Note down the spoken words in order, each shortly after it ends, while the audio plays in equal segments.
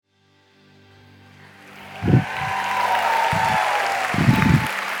Well,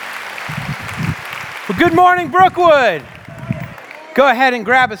 good morning, Brookwood. Go ahead and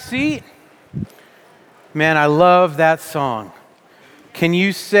grab a seat. Man, I love that song. Can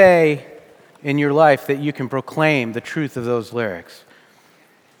you say in your life that you can proclaim the truth of those lyrics?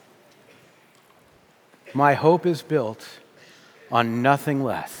 My hope is built on nothing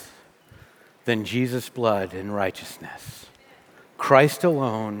less than Jesus' blood and righteousness. Christ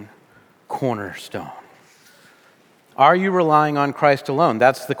alone, cornerstone. Are you relying on Christ alone?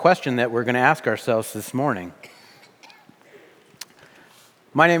 That's the question that we're going to ask ourselves this morning.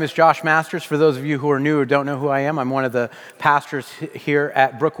 My name is Josh Masters. For those of you who are new or don't know who I am, I'm one of the pastors here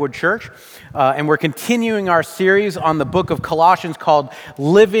at Brookwood Church. And we're continuing our series on the book of Colossians called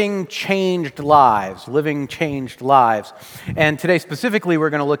Living Changed Lives. Living Changed Lives. And today specifically,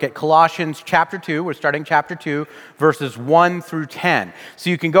 we're going to look at Colossians chapter 2. We're starting chapter 2, verses 1 through 10. So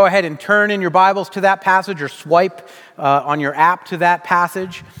you can go ahead and turn in your Bibles to that passage or swipe on your app to that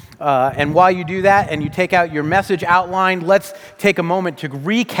passage. And while you do that and you take out your message outline, let's take a moment to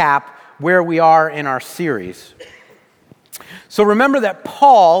recap where we are in our series. So remember that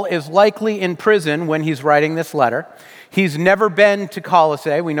Paul is likely in prison when he's writing this letter. He's never been to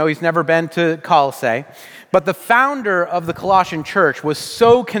Colossae. We know he's never been to Colossae. But the founder of the Colossian church was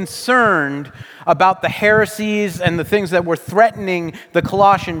so concerned about the heresies and the things that were threatening the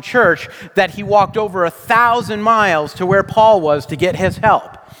Colossian church that he walked over 1,000 miles to where Paul was to get his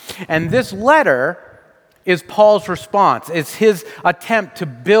help. And this letter is Paul's response. It's his attempt to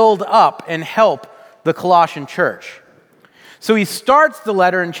build up and help the Colossian church. So he starts the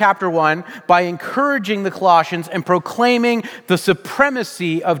letter in chapter 1 by encouraging the Colossians and proclaiming the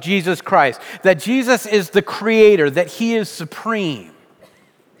supremacy of Jesus Christ, that Jesus is the creator, that he is supreme.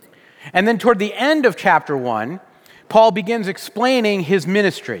 And then toward the end of chapter 1, Paul begins explaining his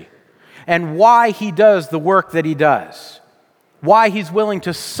ministry and why he does the work that he does. Why he's willing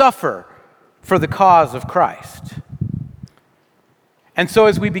to suffer for the cause of Christ. And so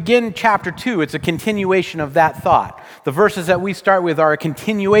as we begin chapter 2, it's a continuation of that thought. The verses that we start with are a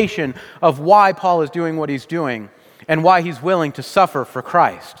continuation of why Paul is doing what he's doing and why he's willing to suffer for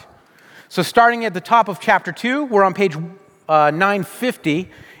Christ. So starting at the top of chapter 2, we're on page 950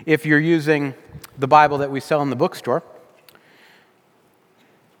 if you're using the Bible that we sell in the bookstore.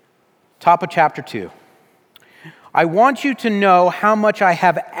 Top of chapter 2. I want you to know how much I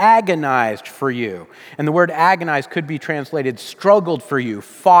have agonized for you. And the word agonized could be translated struggled for you,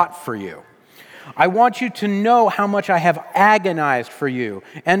 fought for you. I want you to know how much I have agonized for you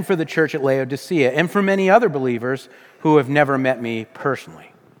and for the church at Laodicea and for many other believers who have never met me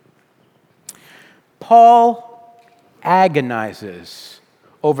personally. Paul agonizes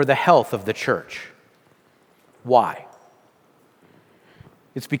over the health of the church. Why?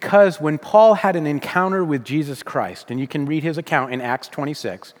 It's because when Paul had an encounter with Jesus Christ, and you can read his account in Acts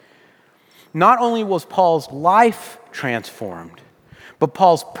 26, not only was Paul's life transformed, but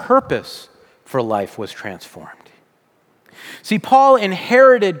Paul's purpose for life was transformed. See, Paul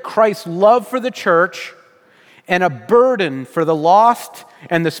inherited Christ's love for the church and a burden for the lost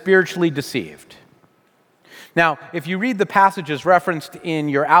and the spiritually deceived. Now, if you read the passages referenced in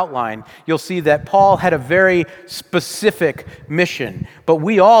your outline, you'll see that Paul had a very specific mission, but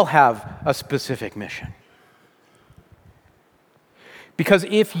we all have a specific mission. Because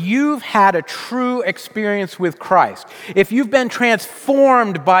if you've had a true experience with Christ, if you've been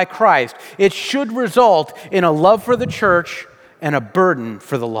transformed by Christ, it should result in a love for the church and a burden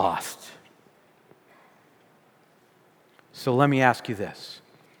for the lost. So let me ask you this.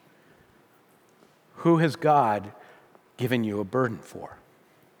 Who has God given you a burden for?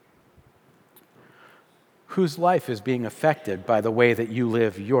 Whose life is being affected by the way that you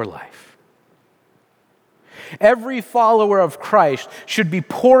live your life? Every follower of Christ should be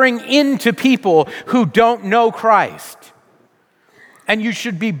pouring into people who don't know Christ. And you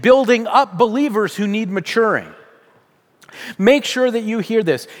should be building up believers who need maturing. Make sure that you hear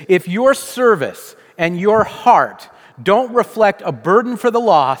this. If your service and your heart don't reflect a burden for the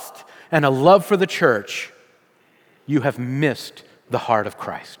lost and a love for the church, you have missed the heart of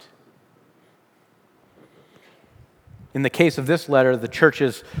Christ. In the case of this letter, the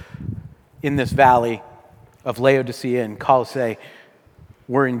churches in this valley of Laodicea and Colossae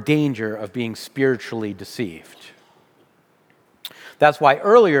were in danger of being spiritually deceived. That's why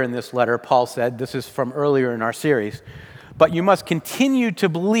earlier in this letter, Paul said, this is from earlier in our series, but you must continue to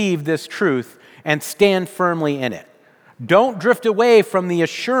believe this truth and stand firmly in it. Don't drift away from the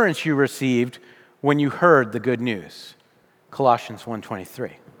assurance you received when you heard the good news. Colossians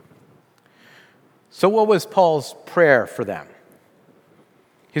 1:23. So what was Paul's prayer for them?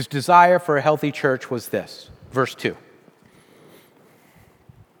 His desire for a healthy church was this, verse 2.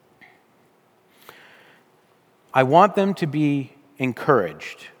 I want them to be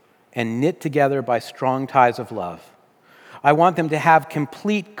encouraged and knit together by strong ties of love. I want them to have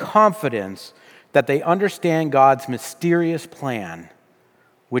complete confidence that they understand God's mysterious plan,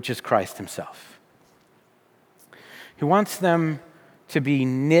 which is Christ himself. He wants them to be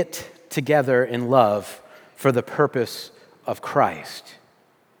knit together in love for the purpose of Christ.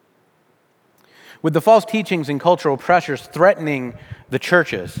 With the false teachings and cultural pressures threatening the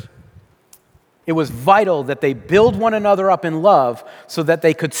churches, it was vital that they build one another up in love so that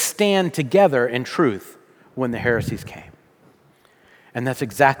they could stand together in truth when the heresies came. And that's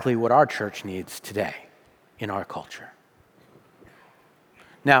exactly what our church needs today in our culture.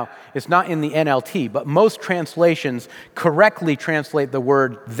 Now, it's not in the NLT, but most translations correctly translate the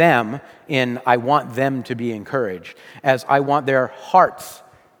word them in I want them to be encouraged as I want their hearts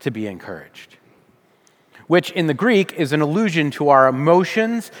to be encouraged, which in the Greek is an allusion to our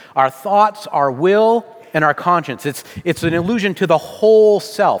emotions, our thoughts, our will, and our conscience. It's an allusion to the whole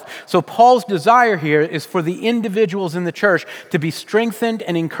self. So Paul's desire here is for the individuals in the church to be strengthened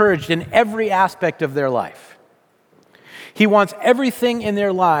and encouraged in every aspect of their life. He wants everything in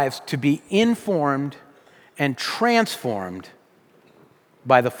their lives to be informed and transformed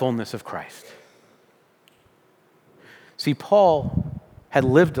by the fullness of Christ. See, Paul had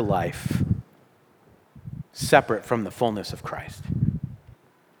lived a life separate from the fullness of Christ.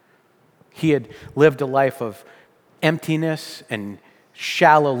 He had lived a life of emptiness and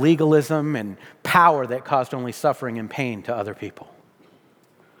shallow legalism and power that caused only suffering and pain to other people.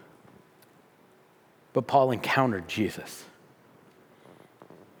 But Paul encountered Jesus.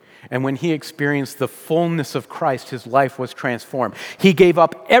 And when he experienced the fullness of Christ, his life was transformed. He gave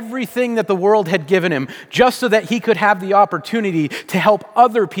up everything that the world had given him just so that he could have the opportunity to help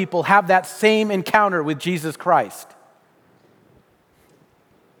other people have that same encounter with Jesus Christ.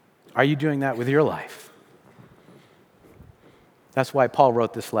 Are you doing that with your life? That's why Paul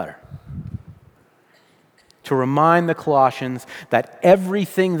wrote this letter. To remind the Colossians that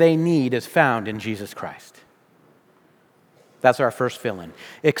everything they need is found in Jesus Christ. That's our first fill-in.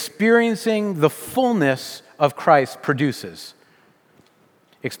 Experiencing the fullness of Christ produces.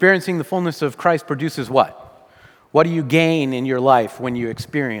 Experiencing the fullness of Christ produces what? What do you gain in your life when you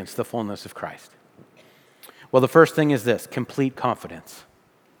experience the fullness of Christ? Well, the first thing is this: complete confidence.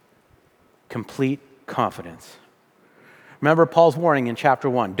 Complete confidence. Remember Paul's warning in chapter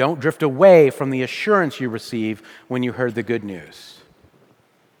 1. Don't drift away from the assurance you receive when you heard the good news.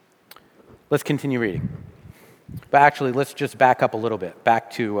 Let's continue reading. But actually, let's just back up a little bit, back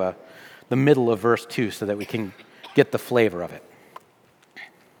to the middle of verse 2 so that we can get the flavor of it.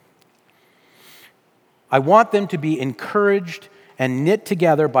 I want them to be encouraged and knit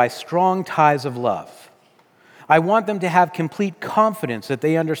together by strong ties of love. I want them to have complete confidence that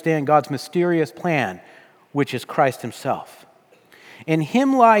they understand God's mysterious plan, which is Christ himself. In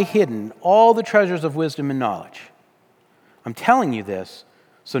him lie hidden all the treasures of wisdom and knowledge. I'm telling you this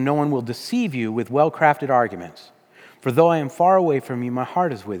so no one will deceive you with well-crafted arguments. For though I am far away from you, my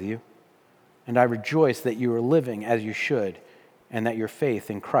heart is with you, and I rejoice that you are living as you should, and that your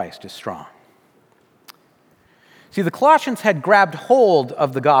faith in Christ is strong. See, the Colossians had grabbed hold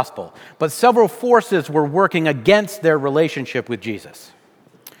of the gospel, but several forces were working against their relationship with Jesus.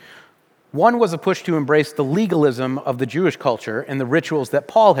 One was a push to embrace the legalism of the Jewish culture and the rituals that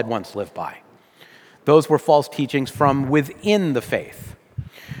Paul had once lived by. Those were false teachings from within the faith.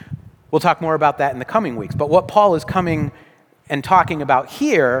 We'll talk more about that in the coming weeks, but what Paul is coming and talking about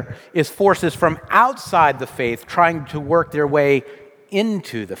here is forces from outside the faith trying to work their way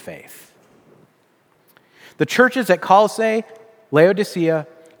into the faith. The churches at Colossae, Laodicea,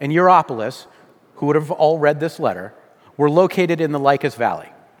 and Hierapolis, who would have all read this letter, were located in the Lycus Valley.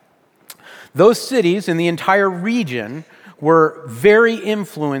 Those cities in the entire region were very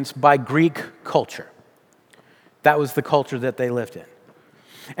influenced by Greek culture. That was the culture that they lived in.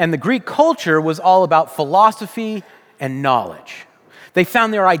 And the Greek culture was all about philosophy and knowledge. They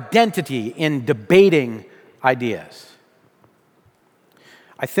found their identity in debating ideas.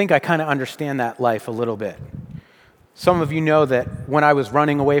 I think I kind of understand that life a little bit. Some of you know that when I was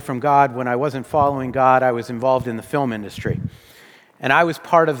running away from God, when I wasn't following God, I was involved in the film industry. And I was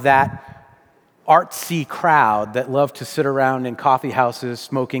part of that artsy crowd that loved to sit around in coffee houses,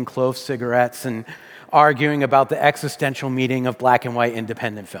 smoking clove cigarettes and arguing about the existential meaning of black and white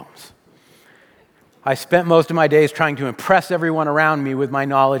independent films. I spent most of my days trying to impress everyone around me with my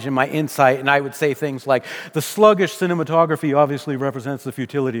knowledge and my insight, and I would say things like, the sluggish cinematography obviously represents the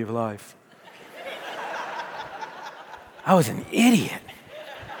futility of life. I was an idiot.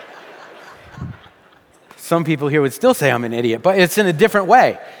 some people here would still say I'm an idiot, but it's in a different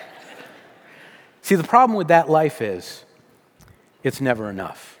way. See, the problem with that life is it's never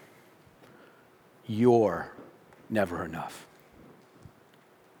enough. You're never enough.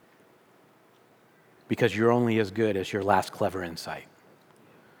 Because you're only as good as your last clever insight.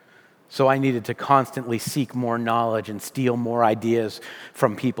 So I needed to constantly seek more knowledge and steal more ideas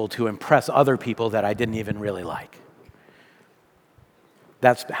from people to impress other people that I didn't even really like.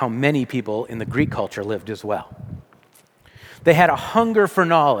 That's how many people in the Greek culture lived as well. They had a hunger for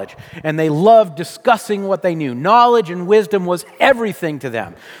knowledge, and they loved discussing what they knew. Knowledge and wisdom was everything to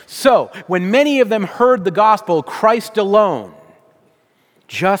them. So, when many of them heard the gospel, Christ alone,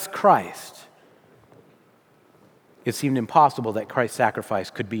 just Christ, it seemed impossible that Christ's sacrifice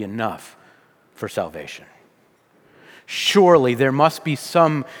could be enough for salvation. Surely there must be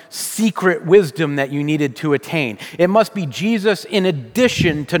some secret wisdom that you needed to attain. It must be Jesus in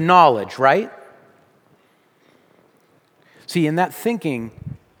addition to knowledge, right? See, and that thinking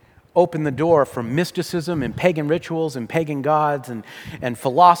opened the door for mysticism and pagan rituals and pagan gods and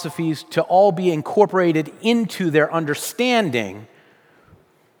philosophies to all be incorporated into their understanding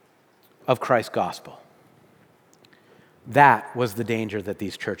of Christ's gospel. That was the danger that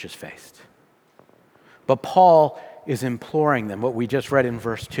these churches faced. But Paul is imploring them, what we just read in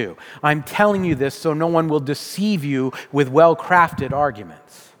verse 2. I'm telling you this so no one will deceive you with well-crafted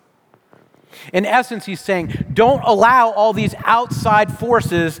arguments. In essence, he's saying, don't allow all these outside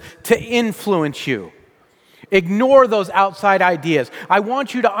forces to influence you. Ignore those outside ideas. I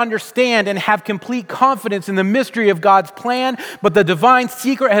want you to understand and have complete confidence in the mystery of God's plan, but the divine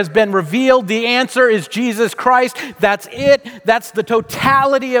secret has been revealed. The answer is Jesus Christ. That's it. That's the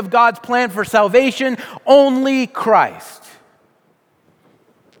totality of God's plan for salvation. Only Christ.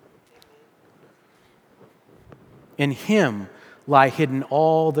 In Him lie hidden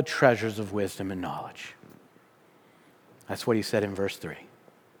all the treasures of wisdom and knowledge. That's what he said in verse 3.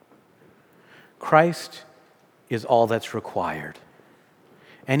 Christ is all that's required.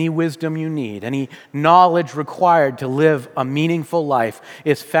 Any wisdom you need, any knowledge required to live a meaningful life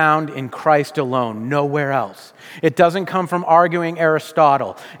is found in Christ alone, nowhere else. It doesn't come from arguing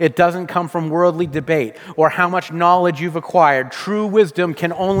Aristotle. It doesn't come from worldly debate or how much knowledge you've acquired. True wisdom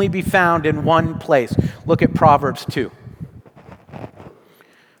can only be found in one place. Look at Proverbs 2.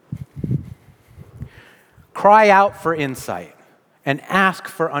 Cry out for insight and ask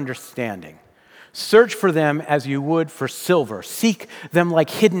for understanding. Search for them as you would for silver. Seek them like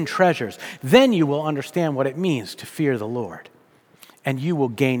hidden treasures. Then you will understand what it means to fear the Lord. And you will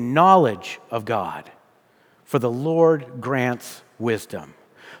gain knowledge of God. For the Lord grants wisdom.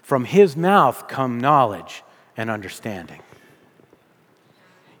 From His mouth come knowledge and understanding.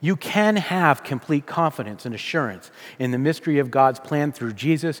 You can have complete confidence and assurance in the mystery of God's plan through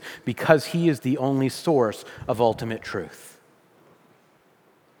Jesus because He is the only source of ultimate truth.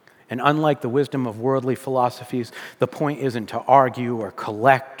 And unlike the wisdom of worldly philosophies, the point isn't to argue or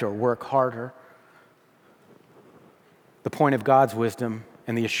collect or work harder. The point of God's wisdom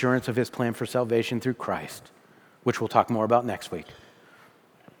and the assurance of His plan for salvation through Christ, which we'll talk more about next week,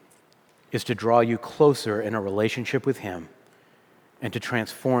 is to draw you closer in a relationship with Him and to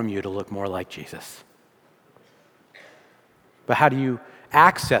transform you to look more like Jesus. But how do you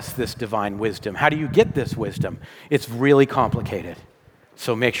access this divine wisdom? How do you get this wisdom? It's really complicated.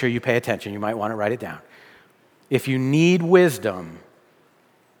 So make sure you pay attention. You might want to write it down. If you need wisdom,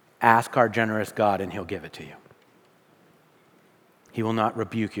 ask our generous God and He'll give it to you. He will not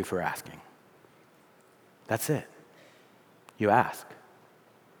rebuke you for asking. That's it. You ask.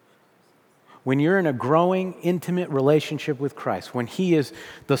 When you're in a growing, intimate relationship with Christ, when He is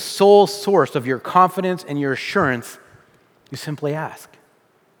the sole source of your confidence and your assurance, you simply ask.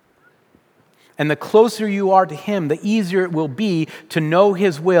 And the closer you are to Him, the easier it will be to know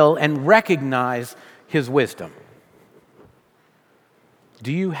His will and recognize His wisdom.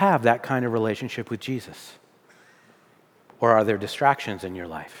 Do you have that kind of relationship with Jesus? Or are there distractions in your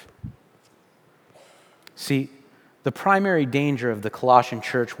life? See, the primary danger of the Colossian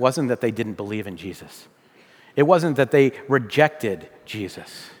church wasn't that they didn't believe in Jesus. It wasn't that they rejected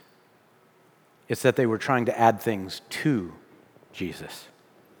Jesus. It's that they were trying to add things to Jesus.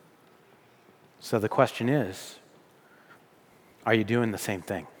 So the question is, are you doing the same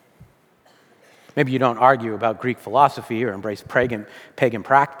thing? Maybe you don't argue about Greek philosophy or embrace pagan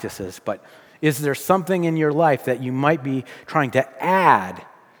practices, but is there something in your life that you might be trying to add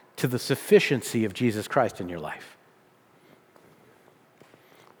to the sufficiency of Jesus Christ in your life?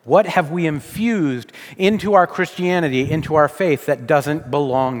 What have we infused into our Christianity, into our faith that doesn't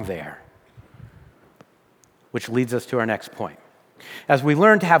belong there? Which leads us to our next point. As we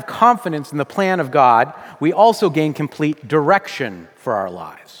learn to have confidence in the plan of God, we also gain complete direction for our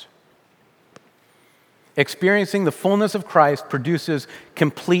lives. Experiencing the fullness of Christ produces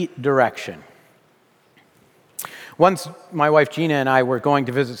complete direction. Once, my wife Gina and I were going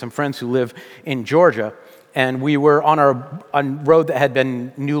to visit some friends who live in Georgia, and we were on a road that had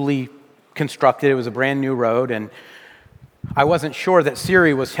been newly constructed. It was a brand new road, and I wasn't sure that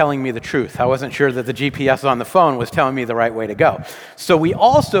Siri was telling me the truth. I wasn't sure that the GPS on the phone was telling me the right way to go. So we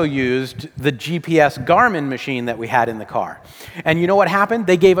also used the GPS Garmin machine that we had in the car. And you know what happened?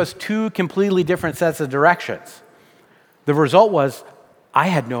 They gave us two completely different sets of directions. The result was I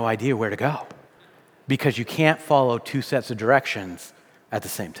had no idea where to go because you can't follow two sets of directions at the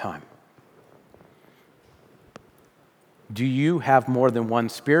same time. Do you have more than one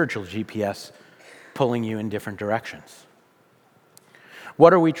spiritual GPS pulling you in different directions?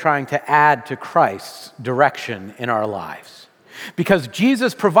 What are we trying to add to Christ's direction in our lives? Because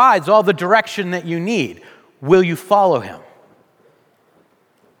Jesus provides all the direction that you need. Will you follow him?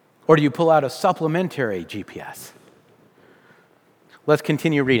 Or do you pull out a supplementary GPS? Let's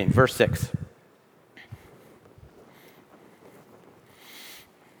continue reading. Verse 6.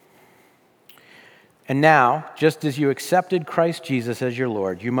 And now, just as you accepted Christ Jesus as your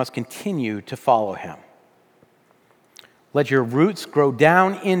Lord, you must continue to follow him. Let your roots grow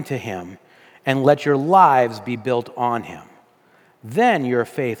down into him, and let your lives be built on him. Then your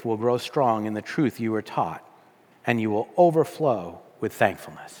faith will grow strong in the truth you were taught, and you will overflow with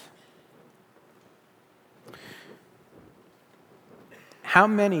thankfulness. How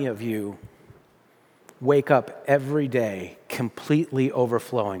many of you wake up every day completely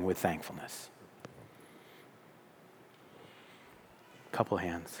overflowing with thankfulness? A couple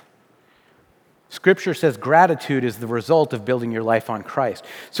hands. Scripture says gratitude is the result of building your life on Christ.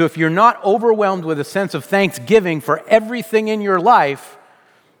 So if you're not overwhelmed with a sense of thanksgiving for everything in your life,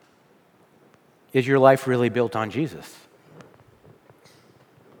 is your life really built on Jesus?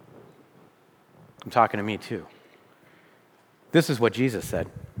 I'm talking to me too. This is what Jesus said.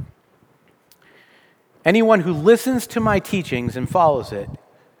 Anyone who listens to my teachings and follows it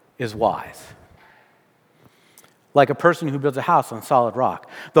is wise, like a person who builds a house on solid rock.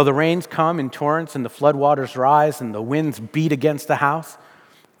 Though the rains come in torrents and the floodwaters rise and the winds beat against the house,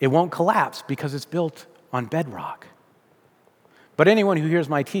 it won't collapse because it's built on bedrock. But anyone who hears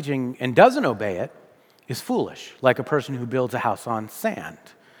my teaching and doesn't obey it is foolish, like a person who builds a house on sand.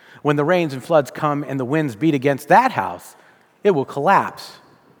 When the rains and floods come and the winds beat against that house, it will collapse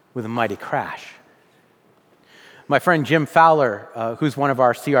with a mighty crash. My friend Jim Fowler, who's one of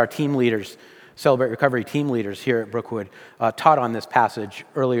our CR team leaders, Celebrate Recovery team leaders here at Brookwood, taught on this passage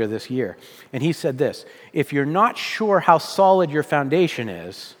earlier this year. And he said this: if you're not sure how solid your foundation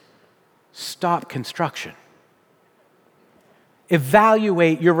is, stop construction.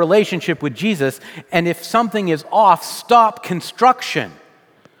 Evaluate your relationship with Jesus, and if something is off, stop construction.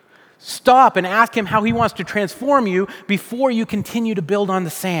 Stop and ask him how he wants to transform you before you continue to build on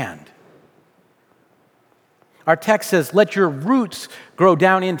the sand. Our text says, let your roots grow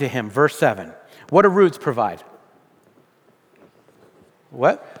down into him, verse 7. What do roots provide?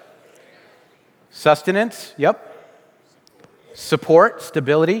 What? Sustenance? Yep. Support,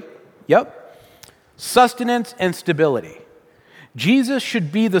 stability? Yep. Sustenance and stability. Jesus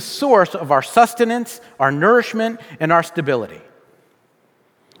should be the source of our sustenance, our nourishment, and our stability.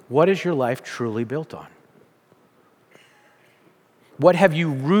 What is your life truly built on? What have you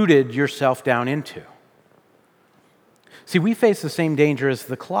rooted yourself down into? See, we face the same danger as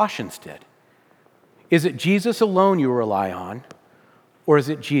the Colossians did. Is it Jesus alone you rely on, or is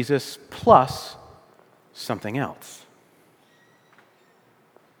it Jesus plus something else?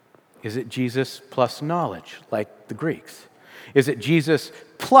 Is it Jesus plus knowledge, like the Greeks? Is it Jesus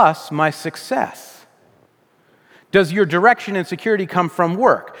plus my success? Does your direction and security come from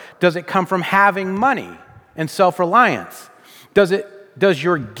work? Does it come from having money and self-reliance? Does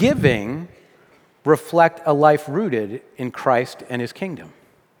your giving reflect a life rooted in Christ and his kingdom?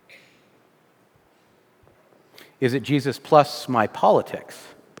 Is it Jesus plus my politics?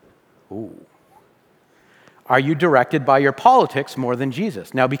 Ooh. Are you directed by your politics more than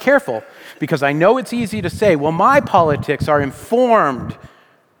Jesus? Now be careful, because I know it's easy to say, well, my politics are informed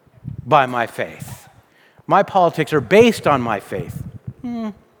by my faith. My politics are based on my faith.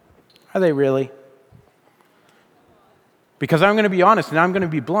 Are they really? Because I'm going to be honest and I'm going to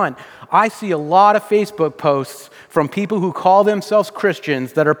be blunt. I see a lot of Facebook posts from people who call themselves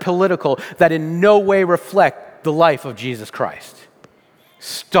Christians that are political, that in no way reflect the life of Jesus Christ.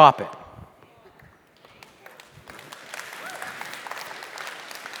 Stop it.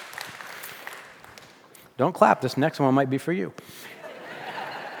 Don't clap. This next one might be for you.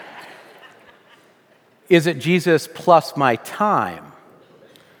 Is it Jesus plus my time?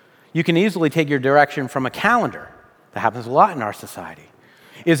 You can easily take your direction from a calendar. That happens a lot in our society.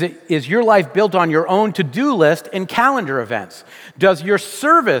 Is your life built on your own to-do list and calendar events? Does your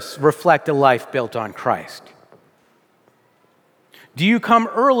service reflect a life built on Christ? Do you come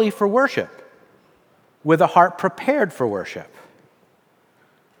early for worship with a heart prepared for worship?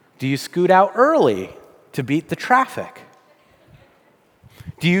 Do you scoot out early to beat the traffic?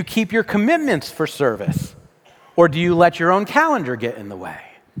 Do you keep your commitments for service, or do you let your own calendar get in the way?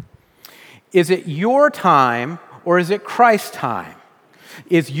 Is it your time, or is it Christ's time?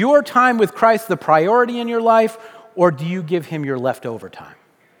 Is your time with Christ the priority in your life, or do you give him your leftover time?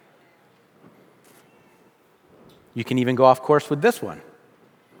 You can even go off course with this one.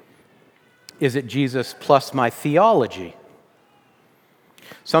 Is it Jesus plus my theology?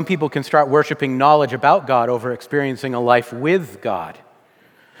 Some people can start worshiping knowledge about God over experiencing a life with God.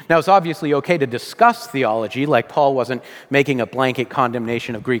 Now, it's obviously okay to discuss theology, like Paul wasn't making a blanket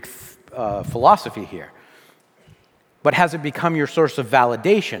condemnation of Greek philosophy here. But has it become your source of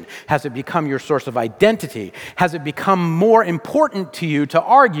validation? Has it become your source of identity? Has it become more important to you to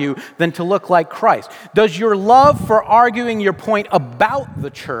argue than to look like Christ? Does your love for arguing your point about the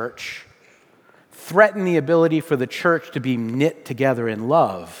church threaten the ability for the church to be knit together in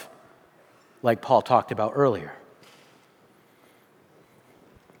love, like Paul talked about earlier?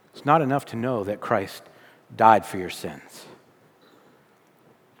 It's not enough to know that Christ died for your sins.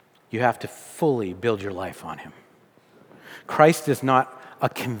 You have to fully build your life on him. Christ is not a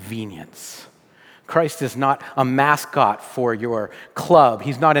convenience. Christ is not a mascot for your club.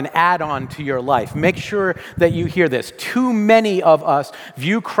 He's not an add-on to your life. Make sure that you hear this. Too many of us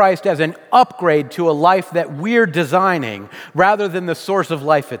view Christ as an upgrade to a life that we're designing rather than the source of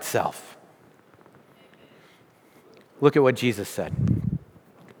life itself. Look at what Jesus said.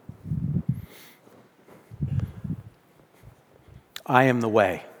 I am the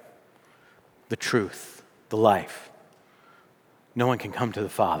way, the truth, the life. No one can come to the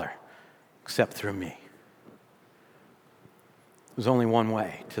Father except through me. There's only one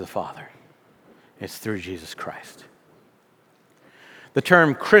way to the Father. It's through Jesus Christ. The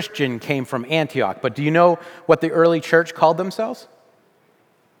term Christian came from Antioch, but do you know what the early church called themselves?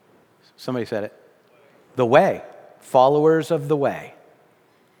 Somebody said it. The Way. Followers of the Way.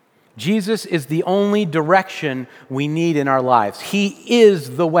 Jesus is the only direction we need in our lives. He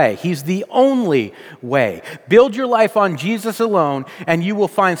is the way. He's the only way. Build your life on Jesus alone, and you will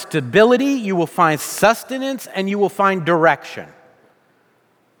find stability, you will find sustenance, and you will find direction.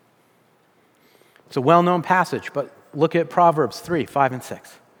 It's a well-known passage, but look at Proverbs 3, 5, and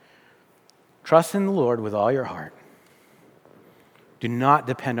 6. Trust in the Lord with all your heart. Do not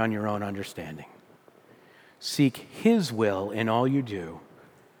depend on your own understanding. Seek his will in all you do,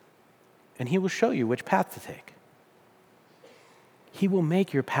 and he will show you which path to take. He will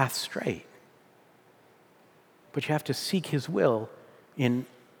make your path straight. But you have to seek his will in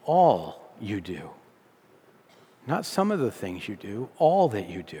all you do. Not some of the things you do, all that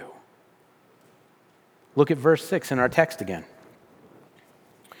you do. Look at verse 6 in our text again.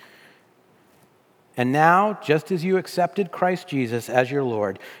 And now, just as you accepted Christ Jesus as your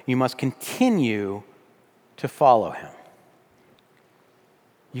Lord, you must continue to follow him.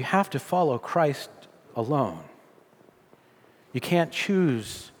 You have to follow Christ alone. You can't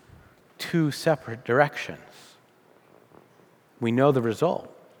choose two separate directions. We know the result.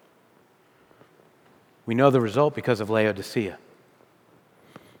 We know the result because of Laodicea.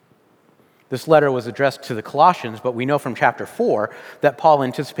 This letter was addressed to the Colossians, but we know from chapter 4 that Paul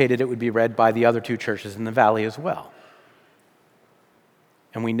anticipated it would be read by the other two churches in the valley as well.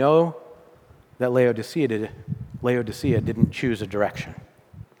 And we know that Laodicea didn't choose a direction.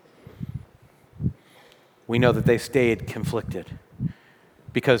 We know that they stayed conflicted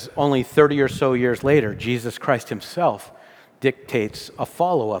because only 30 or so years later, Jesus Christ himself dictates a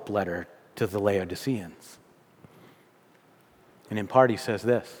follow-up letter to the Laodiceans. And in part, he says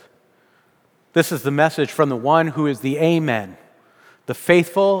this. This is the message from the one who is the Amen, the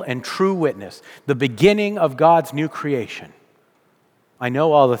faithful and true witness, the beginning of God's new creation. I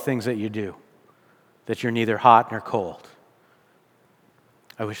know all the things that you do, that you're neither hot nor cold.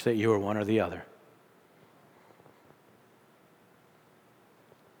 I wish that you were one or the other.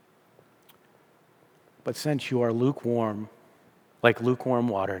 But since you are lukewarm, like lukewarm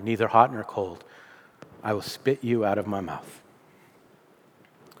water, neither hot nor cold, I will spit you out of my mouth.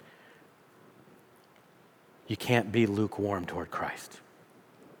 You can't be lukewarm toward Christ.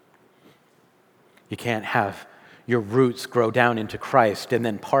 You can't have your roots grow down into Christ and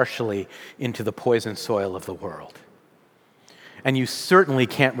then partially into the poison soil of the world. And you certainly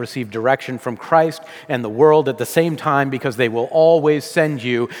can't receive direction from Christ and the world at the same time, because they will always send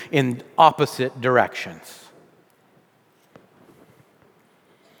you in opposite directions.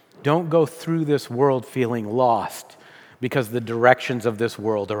 Don't go through this world feeling lost because the directions of this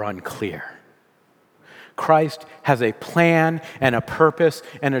world are unclear. Christ has a plan and a purpose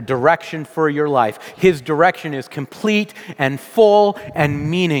and a direction for your life. His direction is complete and full and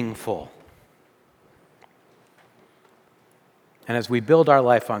meaningful. And as we build our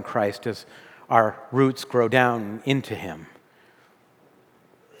life on Christ, as our roots grow down into Him,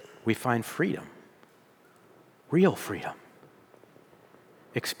 we find freedom, real freedom.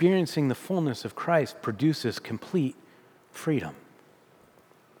 Experiencing the fullness of Christ produces complete freedom.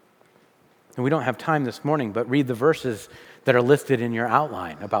 And we don't have time this morning, but read the verses that are listed in your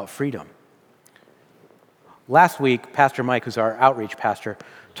outline about freedom. Last week, Pastor Mike, who's our outreach pastor,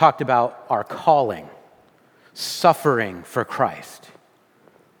 talked about our calling, suffering for Christ.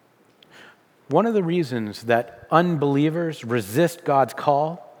 One of the reasons that unbelievers resist God's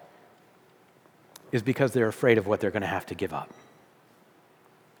call is because they're afraid of what they're going to have to give up.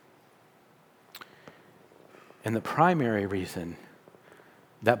 And the primary reason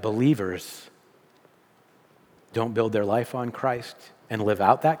that believers don't build their life on Christ and live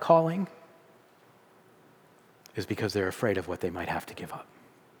out that calling is because they're afraid of what they might have to give up.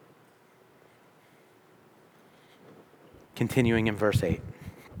 Continuing in verse 8.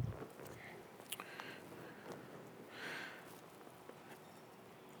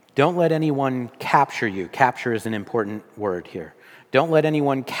 Don't let anyone capture you. Capture is an important word here. Don't let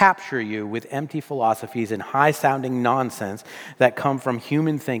anyone capture you with empty philosophies and high-sounding nonsense that come from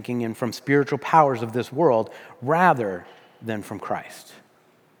human thinking and from spiritual powers of this world rather than from Christ.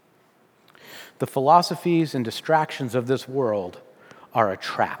 The philosophies and distractions of this world are a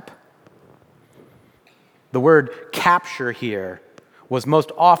trap. The word capture here was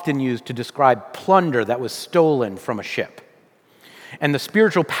most often used to describe plunder that was stolen from a ship. And the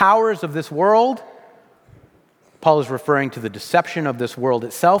spiritual powers of this world, Paul is referring to the deception of this world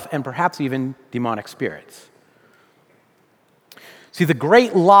itself and perhaps even demonic spirits. See, the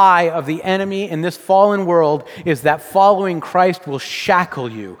great lie of the enemy in this fallen world is that following Christ will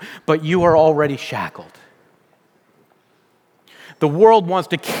shackle you, but you are already shackled. The world wants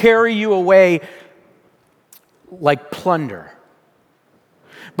to carry you away like plunder.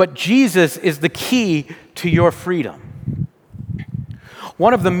 But Jesus is the key to your freedom.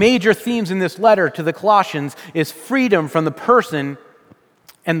 One of the major themes in this letter to the Colossians is freedom from the person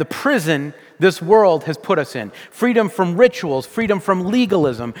and the prison this world has put us in. Freedom from rituals, freedom from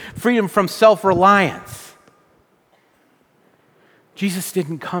legalism, freedom from self-reliance. Jesus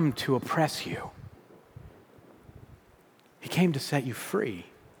didn't come to oppress you. He came to set you free.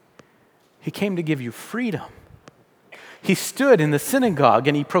 He came to give you freedom. He stood in the synagogue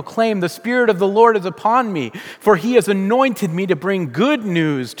and he proclaimed, "The Spirit of the Lord is upon me, for he has anointed me to bring good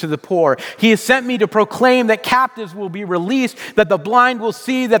news to the poor. He has sent me to proclaim that captives will be released, that the blind will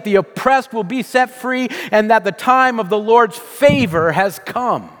see, that the oppressed will be set free, and that the time of the Lord's favor has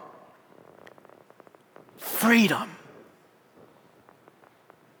come." Freedom.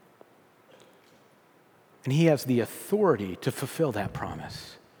 And he has the authority to fulfill that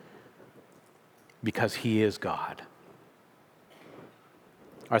promise because he is God.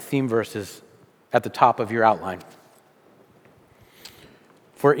 Our theme verse is at the top of your outline.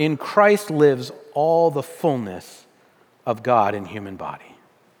 For in Christ lives all the fullness of God in human body.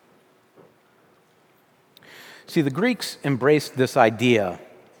 See, the Greeks embraced this idea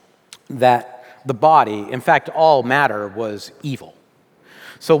that the body, in fact, all matter, was evil.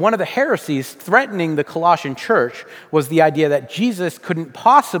 So one of the heresies threatening the Colossian church was the idea that Jesus couldn't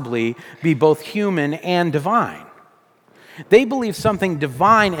possibly be both human and divine. They believed something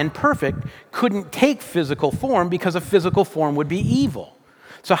divine and perfect couldn't take physical form because a physical form would be evil.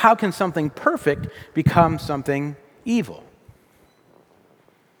 So how can something perfect become something evil?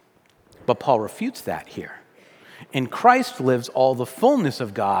 But Paul refutes that here. In Christ lives all the fullness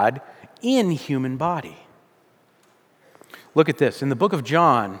of God in human body. Look at this. In the book of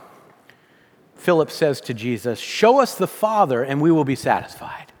John, Philip says to Jesus, "Show us the Father and we will be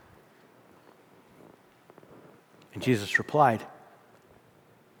satisfied." And Jesus replied,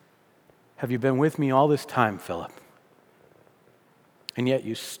 "Have you been with me all this time, Philip? And yet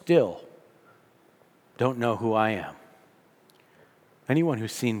you still don't know who I am. Anyone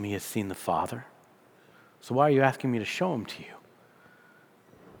who's seen me has seen the Father. So why are you asking me to show him to you?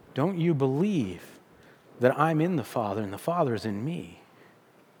 Don't you believe that I'm in the Father and the Father is in me?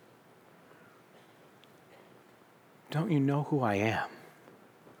 Don't you know who I am?"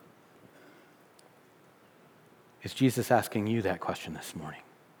 Is Jesus asking you that question this morning?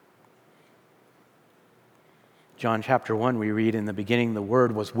 John chapter 1, we read, in the beginning, the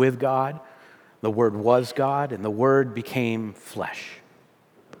Word was with God, the Word was God, and the Word became flesh.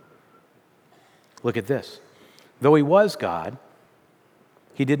 Look at this. Though he was God,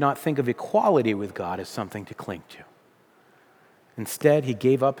 he did not think of equality with God as something to cling to. Instead, he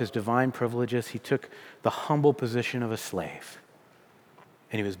gave up his divine privileges. He took the humble position of a slave,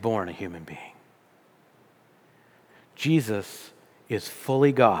 and he was born a human being. Jesus is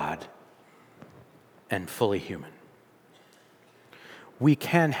fully God and fully human. We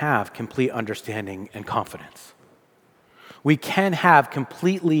can have complete understanding and confidence. We can have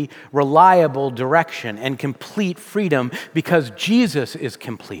completely reliable direction and complete freedom because Jesus is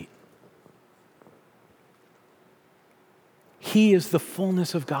complete. He is the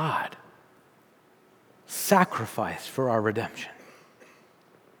fullness of God, sacrificed for our redemption.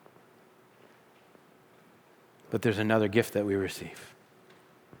 But there's another gift that we receive.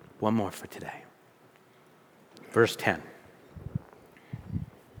 One more for today. Verse 10.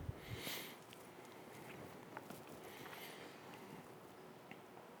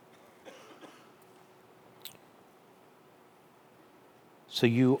 So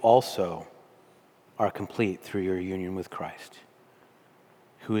you also are complete through your union with Christ,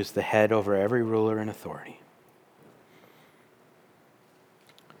 who is the head over every ruler and authority.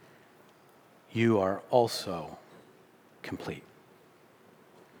 You are also complete.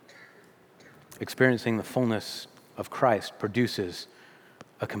 Experiencing the fullness of Christ produces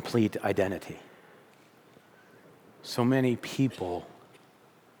a complete identity. So many people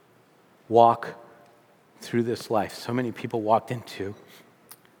walk through this life. So many people walked into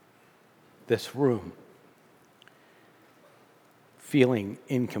this room feeling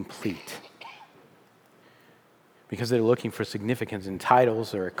incomplete because they're looking for significance in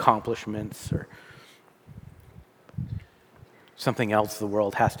titles or accomplishments or something else the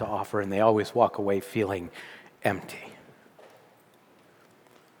world has to offer, and they always walk away feeling empty.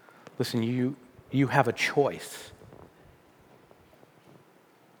 Listen, you have a choice.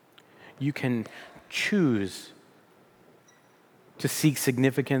 You can choose to seek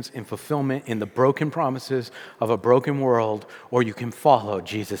significance and fulfillment in the broken promises of a broken world, or you can follow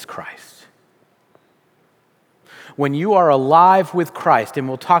Jesus Christ. When you are alive with Christ, and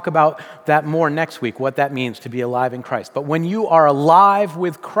we'll talk about that more next week, what that means to be alive in Christ, but when you are alive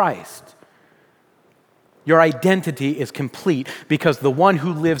with Christ, your identity is complete because the one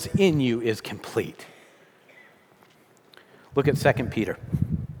who lives in you is complete. Look at 2 Peter.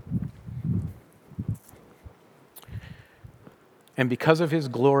 And because of his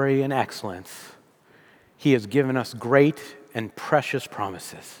glory and excellence, he has given us great and precious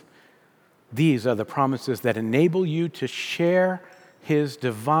promises. These are the promises that enable you to share his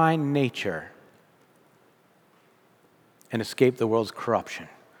divine nature and escape the world's corruption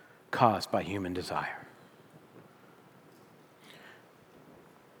caused by human desire.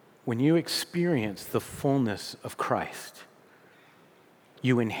 When you experience the fullness of Christ,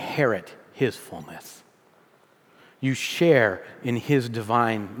 you inherit his fullness. You share in his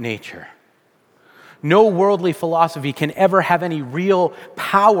divine nature. No worldly philosophy can ever have any real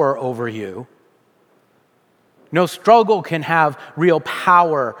power over you. No struggle can have real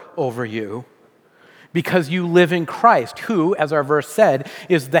power over you because you live in Christ, who, as our verse said,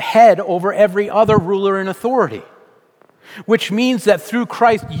 is the head over every other ruler and authority. Which means that through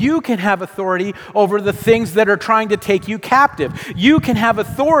Christ, you can have authority over the things that are trying to take you captive. You can have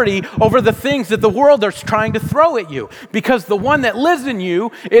authority over the things that the world is trying to throw at you, because the one that lives in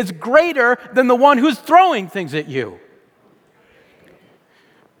you is greater than the one who's throwing things at you.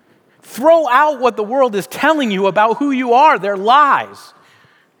 Throw out what the world is telling you about who you are. They're lies.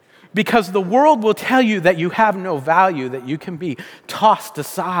 Because the world will tell you that you have no value, that you can be tossed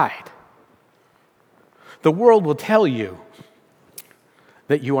aside. The world will tell you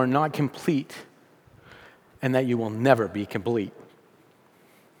that you are not complete and that you will never be complete.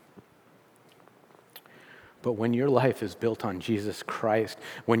 But when your life is built on Jesus Christ,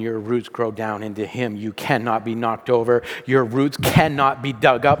 when your roots grow down into him, you cannot be knocked over. Your roots cannot be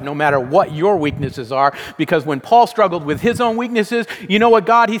dug up, no matter what your weaknesses are. Because when Paul struggled with his own weaknesses, you know what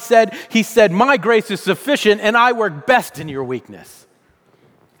God, he said, my grace is sufficient and I work best in your weakness.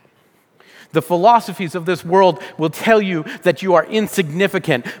 The philosophies of this world will tell you that you are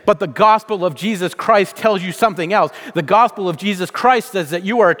insignificant, but the gospel of Jesus Christ tells you something else. The gospel of Jesus Christ says that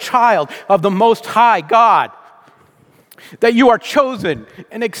you are a child of the Most High God, that you are chosen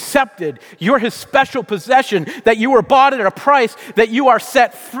and accepted. You're his special possession, that you were bought at a price, that you are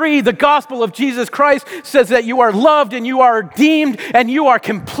set free. The gospel of Jesus Christ says that you are loved and you are redeemed and you are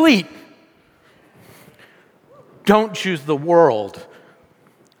complete. Don't choose the world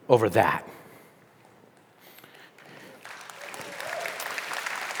over that.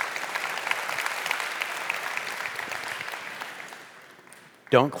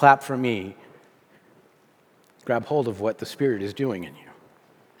 Don't clap for me. Grab hold of what the Spirit is doing in you.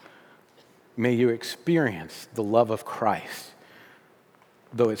 May you experience the love of Christ,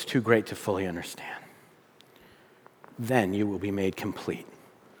 though it's too great to fully understand. Then you will be made complete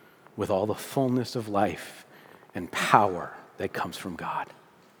with all the fullness of life and power that comes from God.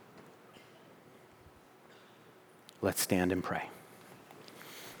 Let's stand and pray.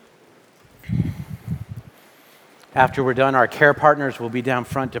 After we're done, our care partners will be down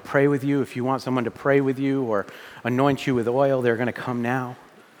front to pray with you. If you want someone to pray with you or anoint you with oil, they're going to come now.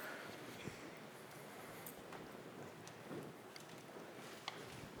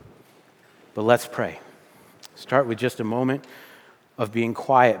 But let's pray. Start with just a moment of being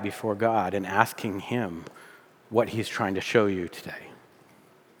quiet before God and asking Him what He's trying to show you today.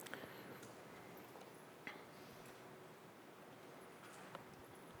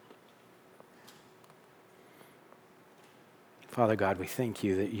 Father God, we thank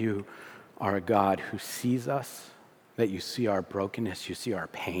you that you are a God who sees us, that you see our brokenness, you see our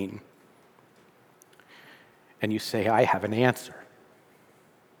pain, and you say, I have an answer.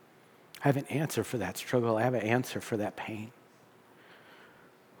 I have an answer for that struggle. I have an answer for that pain.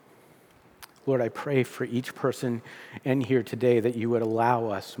 Lord, I pray for each person in here today that you would allow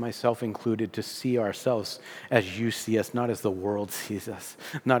us, myself included, to see ourselves as you see us, not as the world sees us,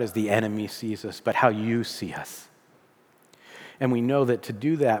 not as the enemy sees us, but how you see us. And we know that to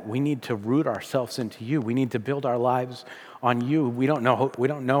do that, we need to root ourselves into you. We need to build our lives on you. We don't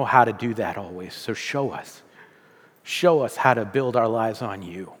know how to do that always, so show us. Show us how to build our lives on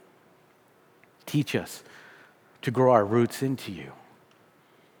you. Teach us to grow our roots into you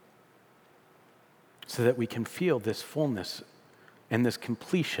so that we can feel this fullness and this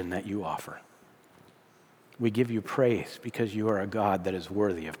completion that you offer. We give you praise because you are a God that is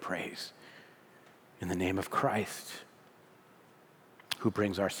worthy of praise. In the name of Christ, who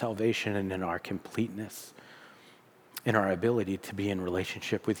brings our salvation and in our completeness, in our ability to be in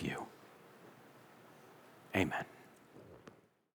relationship with you. Amen.